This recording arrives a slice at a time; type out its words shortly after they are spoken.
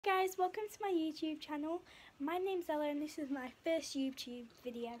Guys, welcome to my YouTube channel. My name's Ella and this is my first YouTube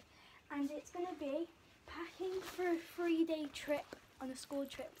video, and it's going to be packing for a 3-day trip on a school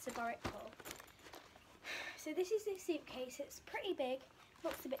trip to Borwick. So this is the suitcase. It's pretty big,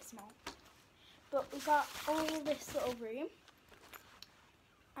 looks a bit small, but we got all this little room,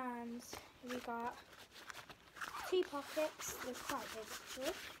 and we got 2 pockets. They're quite big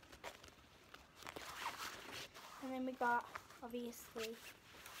actually, and then we got obviously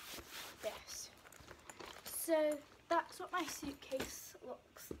this. So that's what my suitcase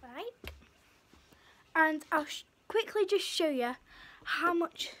looks like, and I'll quickly just show you how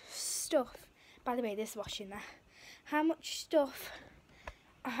much stuff, by the way there's washing there, how much stuff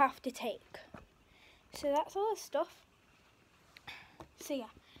I have to take. So that's all the stuff. So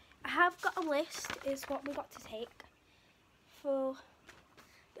yeah, I have got a list is what we got to take for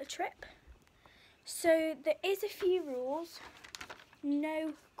the trip. So there is a few rules.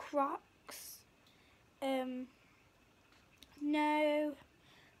 No Crocs, no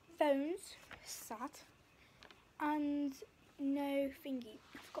phones, sad, and no thingy,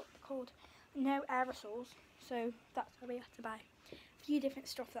 I forgot what they're called, no aerosols, so that's why we have to buy a few different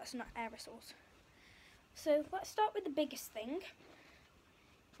stuff that's not aerosols. So let's start with the biggest thing,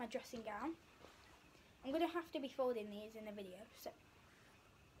 my dressing gown. I'm going to have to be folding these in the video, so.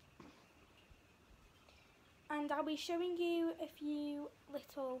 And I'll be showing you a few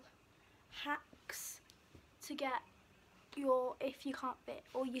little hacks to get your, if you can't fit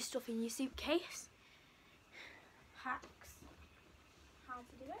all your stuff in your suitcase, hacks, how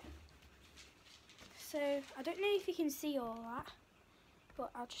to do it. So I don't know if you can see all that, but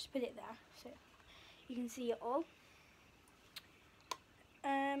I'll just put it there so you can see it all.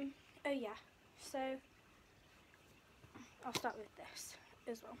 Oh yeah, so I'll start with this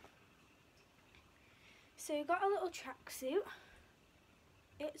as well. So we've got a little tracksuit.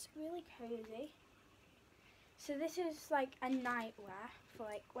 It's really cozy. So this is like a nightwear for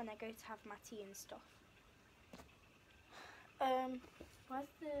like when I go to have my tea and stuff. Where's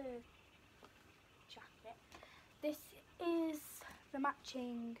the jacket? This is the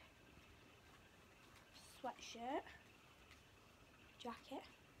matching sweatshirt, jacket.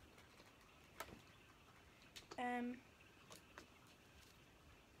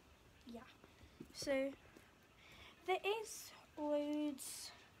 Yeah. So there is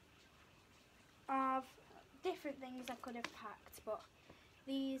loads of different things I could have packed, but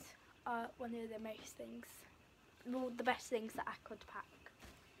these are one of the most things, well, the best things that I could pack.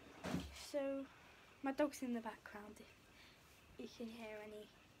 So my dog's in the background if you can hear any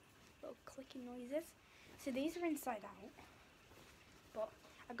little clicking noises. So these are inside out, but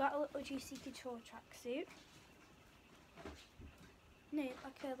I got a little Juicy Couture tracksuit. No,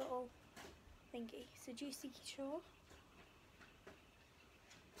 like a little thingy. So Juicy Couture.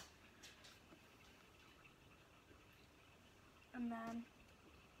 And then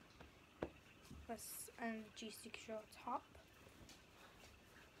this Juicy Couture top.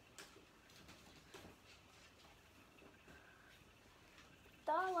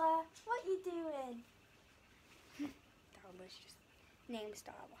 Darla, what you doing? Darla's just named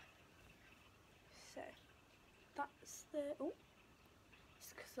Darla. So that's the, oh,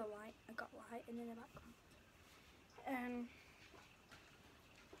 it's because of the light, I got light in the background.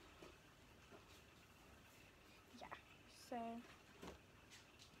 Yeah, so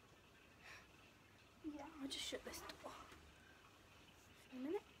yeah, I'll just shut this door for a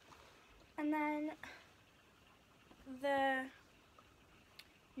minute. And then the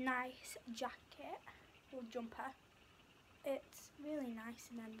nice jacket or jumper, it's really nice,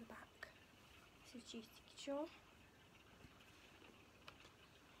 and then the back, this is Juicy Couture.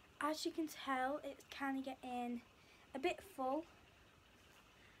 As you can tell, it's kind of getting a bit full,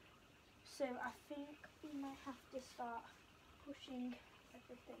 so I think we might have to start pushing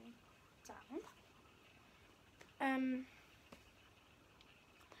everything down.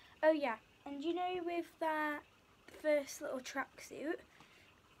 Oh yeah, and you know with that first little tracksuit,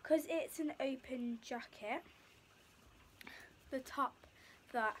 because it's an open jacket, the top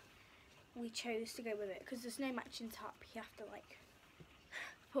that we chose to go with it, because there's no matching top, you have to like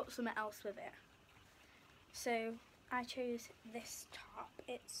put something else with it. So I chose this top.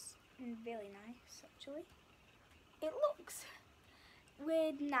 It's really nice actually. It looks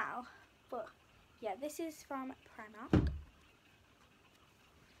weird now, but yeah, this is from Primark.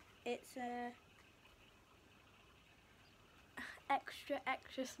 It's a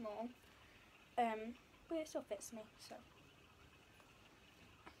extra small, but it still fits me, so.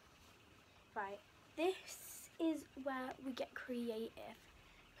 Right, this is where we get creative,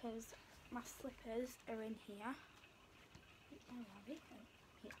 because my slippers are in here. Oh, are they? Oh,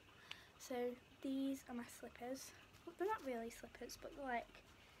 here. So these are my slippers. Well, they're not really slippers, but they're like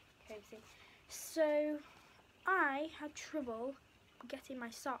cozy. So I had trouble getting my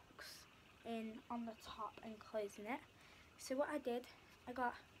socks in on the top and closing it. So what I did, I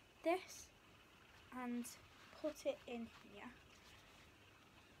got this and put it in here,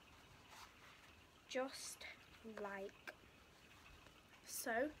 just like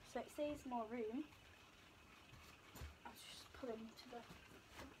so. So it saves more room. I'll just put them into the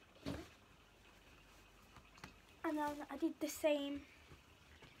here. And then I did the same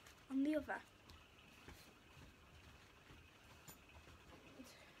on the other.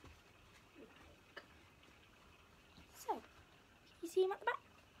 So you see them at the back.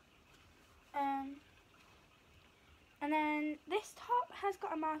 And then this top has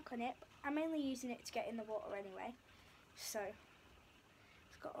got a mark on it, but I'm mainly using it to get in the water anyway. So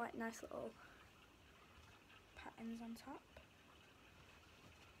it's got like nice little patterns on top.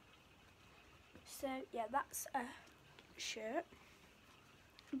 So yeah, that's a shirt.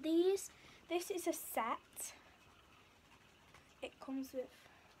 This is a set. It comes with,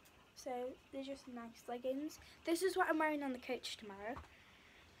 so they're just nice leggings. This is what I'm wearing on the coach tomorrow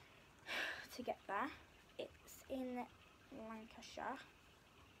to get there. It's in Lancashire,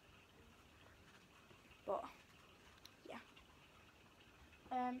 but yeah.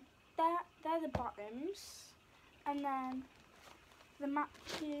 They're the bottoms, and then the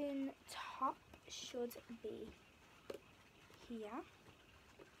matching top should be here.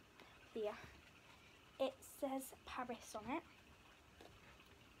 Here. It says Paris on it.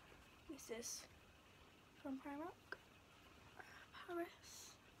 This is from Primark.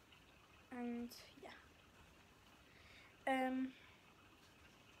 Paris. And yeah.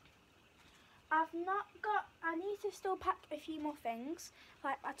 I've not got, I need to still pack a few more things,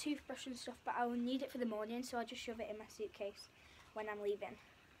 like my toothbrush and stuff, but I will need it for the morning, so I'll just shove it in my suitcase when I'm leaving.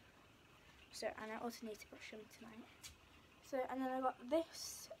 So, and I also need to brush them tonight. So, and then I got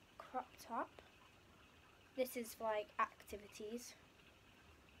this crop top. This is for like activities.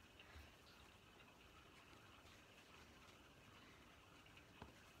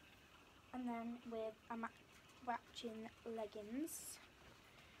 And then with a matching leggings,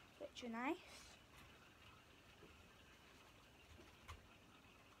 which are nice.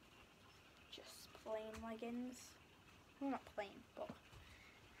 Just plain leggings. Well, not plain, but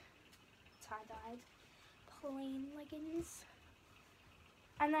tie-dyed plain leggings.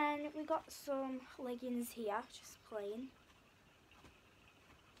 And then we got some leggings here, just plain,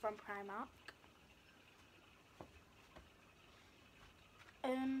 from Primark.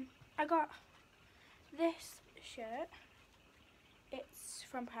 I got this shirt. It's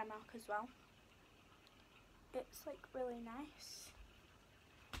from Primark as well. It's like really nice.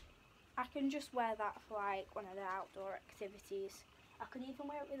 I can just wear that for like one of the outdoor activities. I could even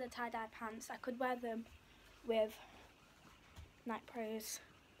wear it with the tie-dye pants. I could wear them with night pros.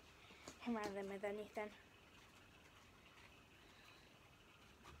 I can wear them with anything.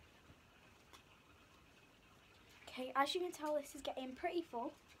 Okay, as you can tell, this is getting pretty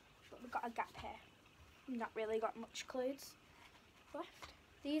full, but we've got a gap here. Not really got much clothes left.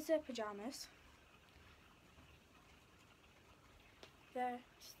 These are pyjamas. There's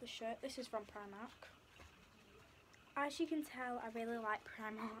the shirt. This is from Primark. As you can tell, I really like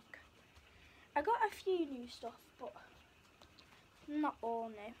Primark. I got a few new stuff, but not all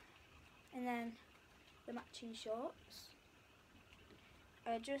new. And then the matching shorts.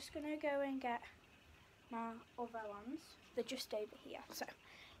 I'm just gonna go and get my other ones. They're just over here, so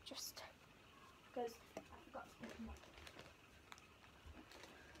just because I forgot to pick them up.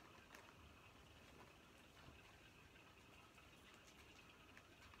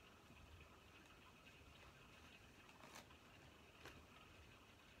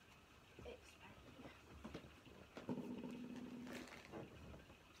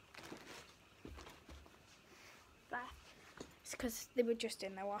 It's because they were just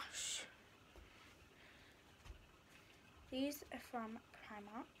in the wash. These are from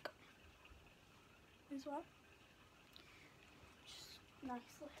Primark as well. Just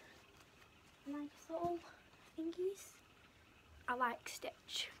nice little thingies. I like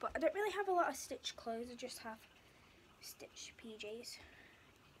Stitch, but I don't really have a lot of Stitch clothes. I just have Stitch PJs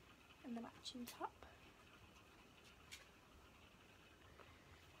and the matching top.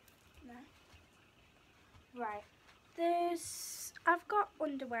 No. Right. I've got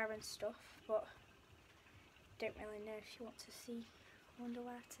underwear and stuff, but don't really know if you want to see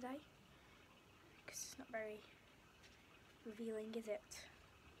underwear today, because it's not very revealing, is it?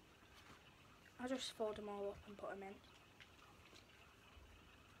 I'll just fold them all up and put them in.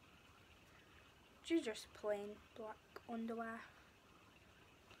 Just plain black underwear.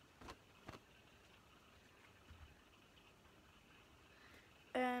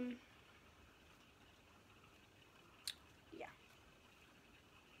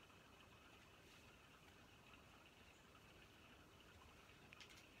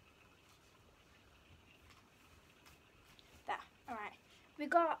 we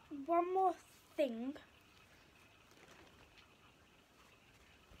got one more thing.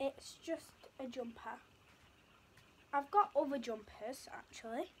 It's just a jumper. I've got other jumpers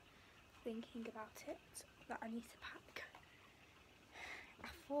actually, thinking about it, that I need to pack. I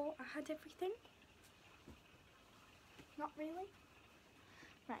thought I had everything. Not really.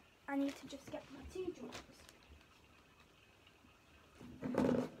 Right, I need to just get my 2 jumpers.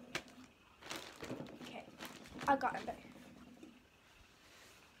 Okay, I got it.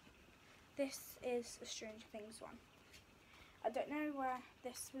 This is a Stranger Things one. I don't know where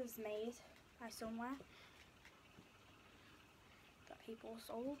this was made by somewhere that people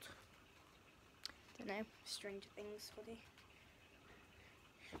sold. Don't know, Stranger Things hoodie.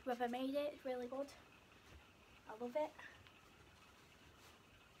 Whoever made it, it's really good. I love it.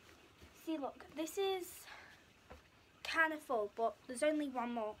 See, look, this is kind of full, but there's only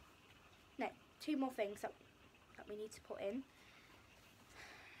 2 more things that we need to put in.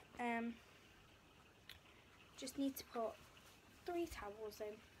 Just need to put 3 towels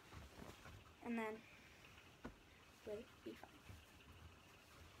in, and then we'll be fine.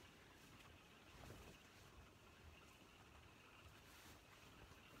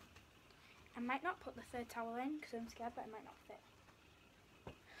 I might not put the 3rd towel in because I'm scared that it might not fit.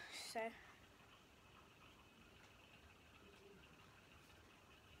 So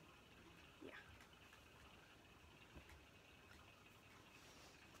yeah.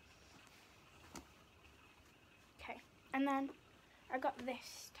 Okay, and then I got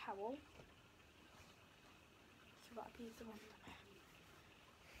this towel. So that'll be the one that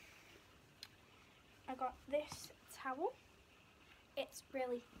I got this towel. It's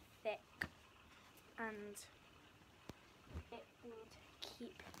really thick and it would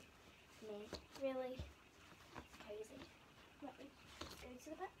keep me really cozy. Let me just go to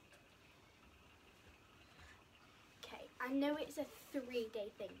the back. Okay, I know it's a 3-day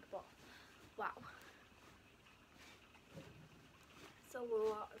thing, but wow. It's a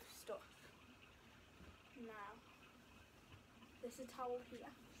lot of stuff. Now, there's a towel here,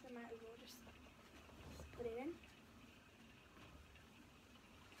 so I might as well just put it in.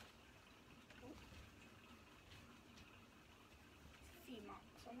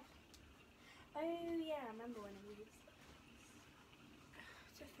 Oh yeah, I remember when I used this.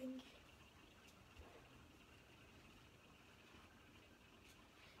 It's a thing.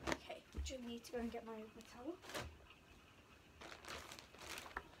 Okay, just need to go and get my other towel.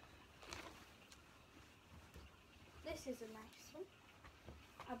 This is a nice one.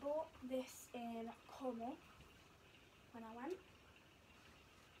 I bought this in Cornwall when I went.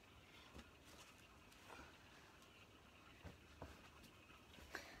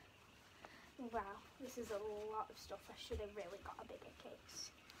 Wow, this is a lot of stuff. I should have really got a bigger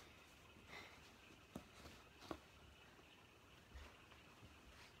case.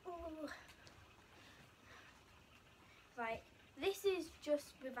 Ooh. Right, this is just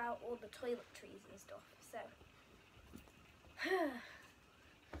without all the toiletries and stuff, so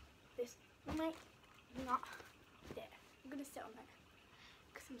this might not fit. I'm gonna sit on it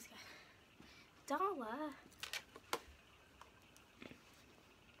because I'm scared. Darla.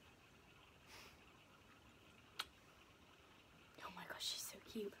 She's so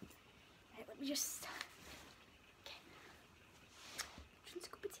cute. Right, let me just. Okay. Just a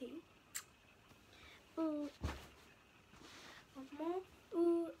cup of tea. Ooh. One more.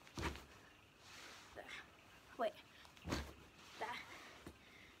 Ooh. There. Wait. There.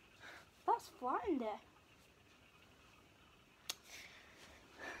 That's flattened it.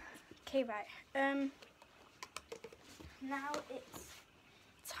 Okay, right. Now it's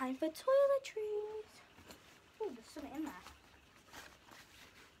time for toiletries. Oh, there's something in there.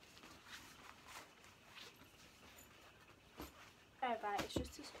 Oh right, it's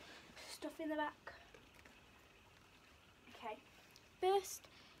just stuff in the back. Okay, first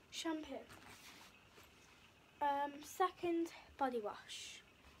shampoo. Second body wash.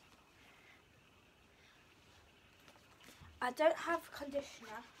 I don't have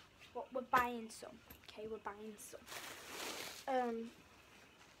conditioner, but we're buying some. Okay, we're buying some.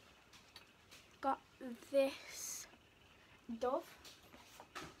 Got this Dove.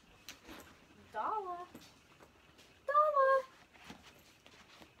 Darla.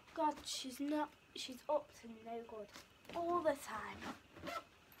 God, she's up to no good all the time.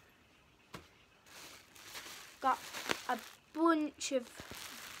 Got a bunch of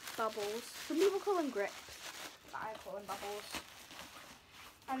bubbles. Some people call them grips, but I call them bubbles.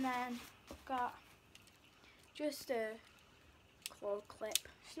 And then got just a claw clip.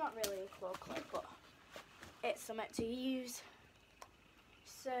 It's not really a claw clip, but it's something to use.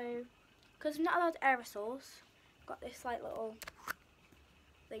 So, because I'm not allowed aerosols, got this like little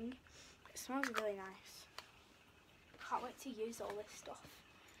thing. It smells really nice. Can't wait to use all this stuff.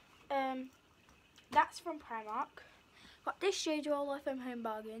 That's from Primark. Got this shade roller from Home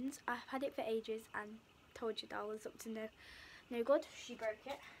Bargains. I've had it for ages and told you that was up to no good. She broke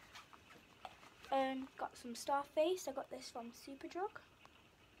it. Got some Starface. I got this from Superdrug.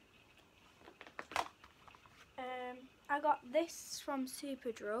 I got this from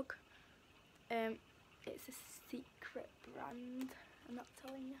Superdrug. It's a secret brand. I'm not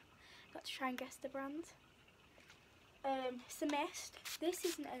telling you. Got to try and guess the brand. It's a mist. This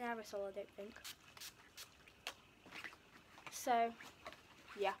isn't an aerosol, I don't think. So,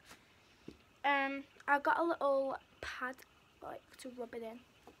 yeah. I got a little pad, like, to rub it in.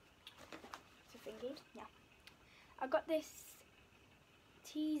 It's a thingy, yeah. I got this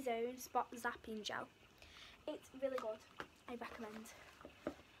T-Zone Spot Zapping Gel. It's really good. I recommend.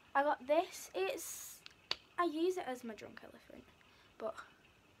 I got this. I use it as my drunk elephant, but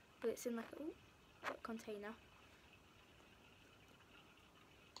it's in like a little container.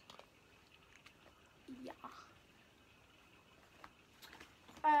 Yeah.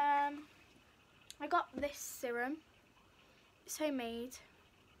 I got this serum. It's homemade.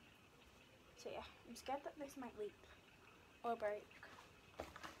 So yeah, I'm scared that this might leak or break.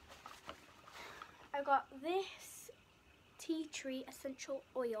 I got this tea tree essential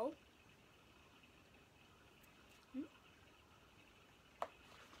oil.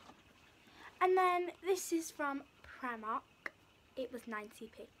 And then this is from Primark. It was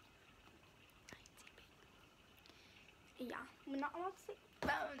 90p. Yeah, we're not allowed to say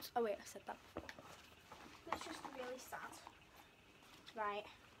bones. Oh wait, I said that before. That's just really sad. Right.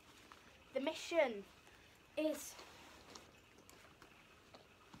 The mission is...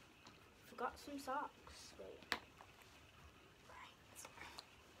 Forgot some socks. Wait.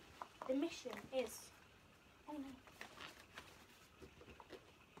 Right. The mission is... Oh no.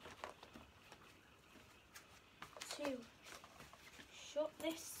 To shut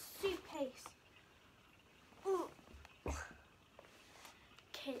this suitcase. Ooh.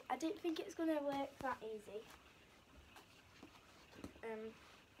 Okay, I don't think it's going to work that easy.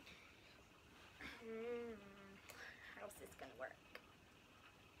 How's this going to work?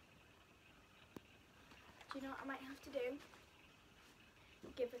 Do you know what I might have to do?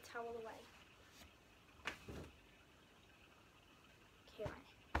 Give a towel away. Okay,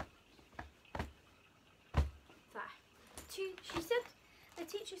 right. There. She said, the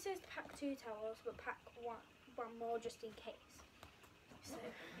teacher says pack 2 towels, but pack one more just in case. So,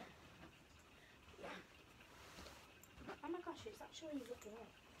 yeah. Oh my gosh, it's actually looking up.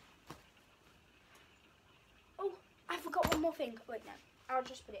 Oh, I forgot one more thing. Wait, no. I'll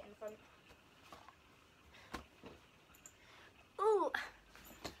just put it in front. Oh,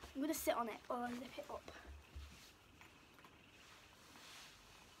 I'm going to sit on it while I zip it up.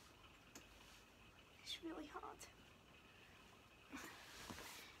 It's really hard.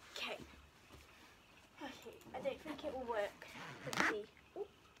 Okay. Okay, I don't think it will work. Let's see. Ooh.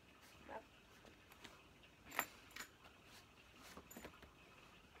 Well.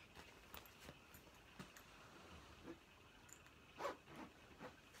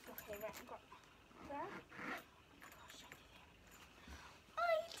 Okay, right, I got there. Gosh, I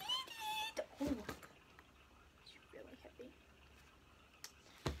did it! Oh, it's really heavy.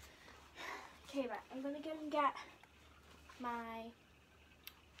 Okay, right, I'm gonna go and get my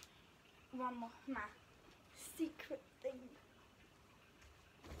secret thing.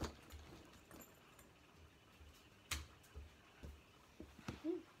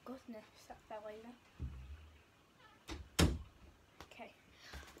 Goodness, that fell over. Okay.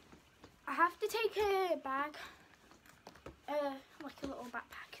 I have to take a bag, like a little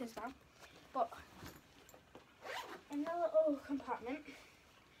backpack as well. But in the little compartment,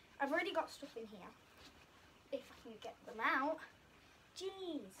 I've already got stuff in here. If I can get them out.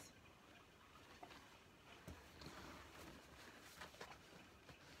 Jeez.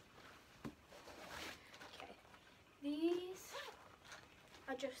 Okay. These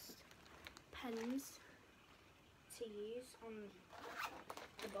are just pens to use on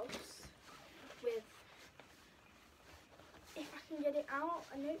the bus with, if I can get it out,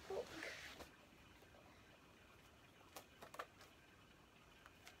 a notebook.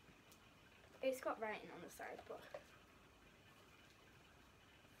 It's got writing on the side, but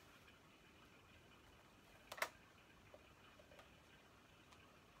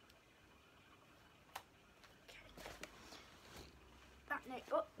that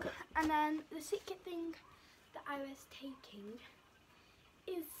notebook. And then the secret thing that I was taking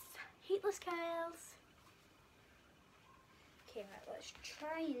is heatless curls. Okay, right, let's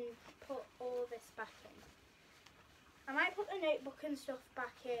try and put all this back in. I might put the notebook and stuff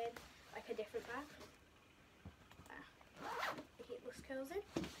back in like a different bag. To keep this cozy.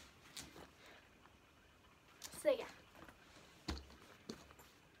 So yeah.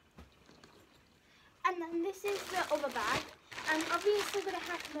 And then this is the other bag. I'm obviously going to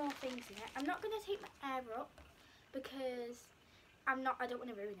have more things in it. I'm not going to take my hair up because I don't want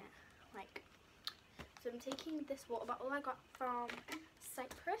to ruin it. Like, so I'm taking this water bottle I got from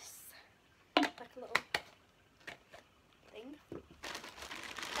Cyprus. Like a little thing.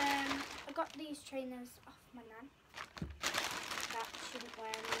 I got these trainers off my nan. That shouldn't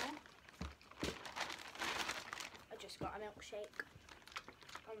wear anymore. I just got a milkshake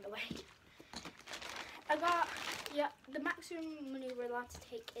on the way. I got, yeah, the maximum money we're allowed to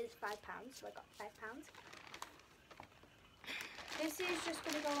take is £5, so I got £5. This is just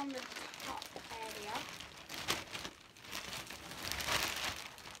going to go on the top area.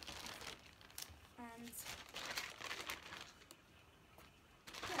 And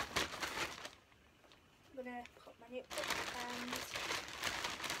yeah, I'm going to put my notebook and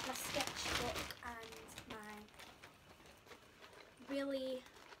my sketchbook and my really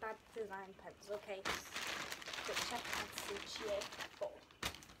bad design pencil case, which I've had since year 4.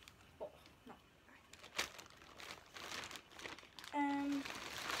 No. And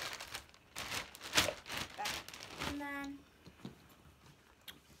then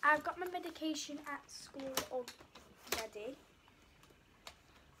I've got my medication at school already.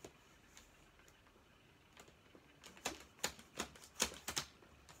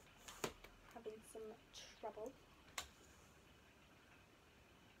 Having some trouble.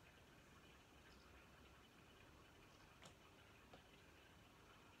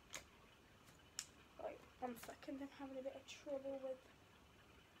 Wait, 1 second, I'm having a bit of trouble with.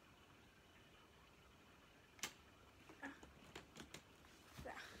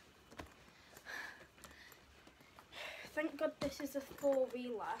 Thank God this is a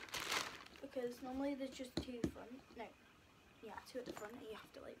 4-wheeler, because normally there's just 2 front. No, yeah, 2 at the front and you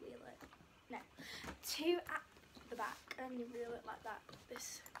have to like wheel it. No, 2 at the back and you wheel it like that.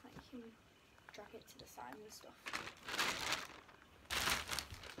 This, like, you can drag it to the side and stuff.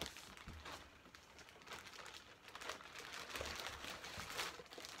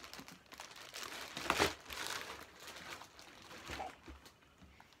 Okay,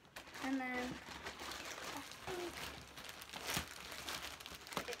 and then I think.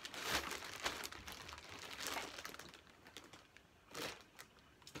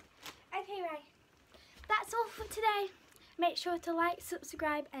 Okay, right. That's all for today. Make sure to like,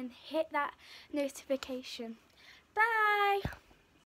 subscribe and hit that notification.